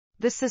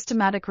This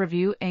systematic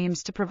review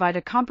aims to provide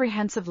a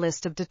comprehensive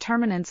list of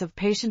determinants of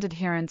patient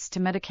adherence to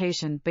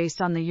medication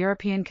based on the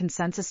European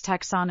Consensus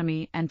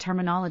Taxonomy and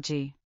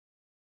terminology.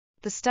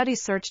 The study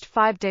searched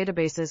 5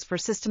 databases for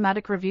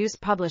systematic reviews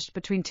published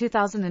between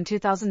 2000 and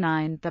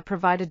 2009 that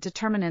provided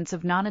determinants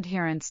of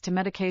non-adherence to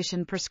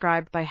medication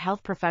prescribed by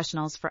health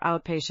professionals for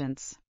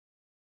outpatients.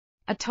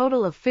 A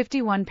total of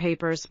 51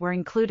 papers were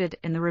included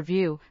in the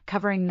review,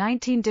 covering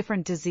 19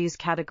 different disease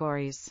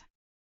categories.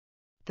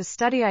 The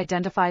study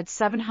identified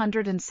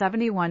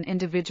 771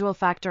 individual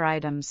factor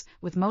items,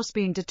 with most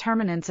being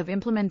determinants of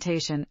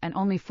implementation and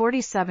only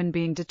 47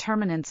 being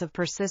determinants of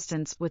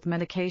persistence with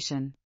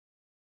medication.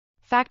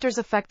 Factors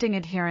affecting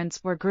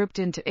adherence were grouped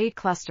into 8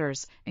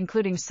 clusters,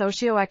 including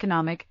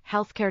socioeconomic,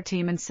 healthcare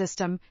team and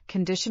system,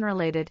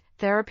 condition-related,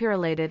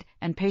 therapy-related,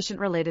 and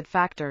patient-related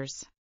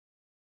factors.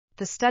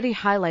 The study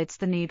highlights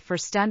the need for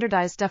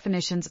standardized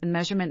definitions and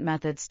measurement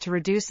methods to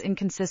reduce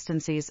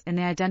inconsistencies in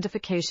the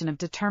identification of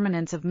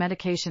determinants of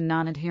medication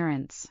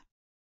non-adherence.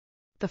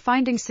 The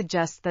findings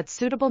suggest that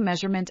suitable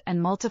measurement and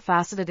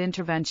multifaceted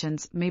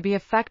interventions may be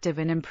effective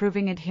in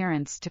improving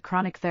adherence to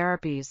chronic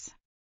therapies.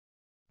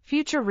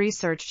 Future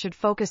research should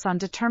focus on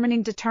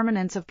determining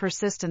determinants of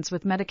persistence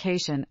with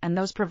medication and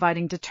those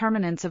providing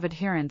determinants of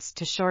adherence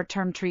to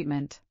short-term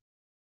treatment.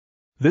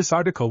 This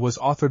article was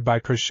authored by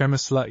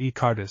Przemyslaw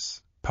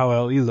eKardas,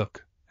 Pawel eLewek,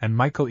 and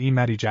Michal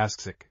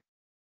eMatyjaszczyk.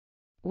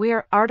 We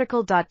are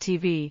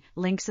RTCLTV,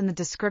 links in the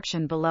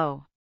description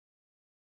below.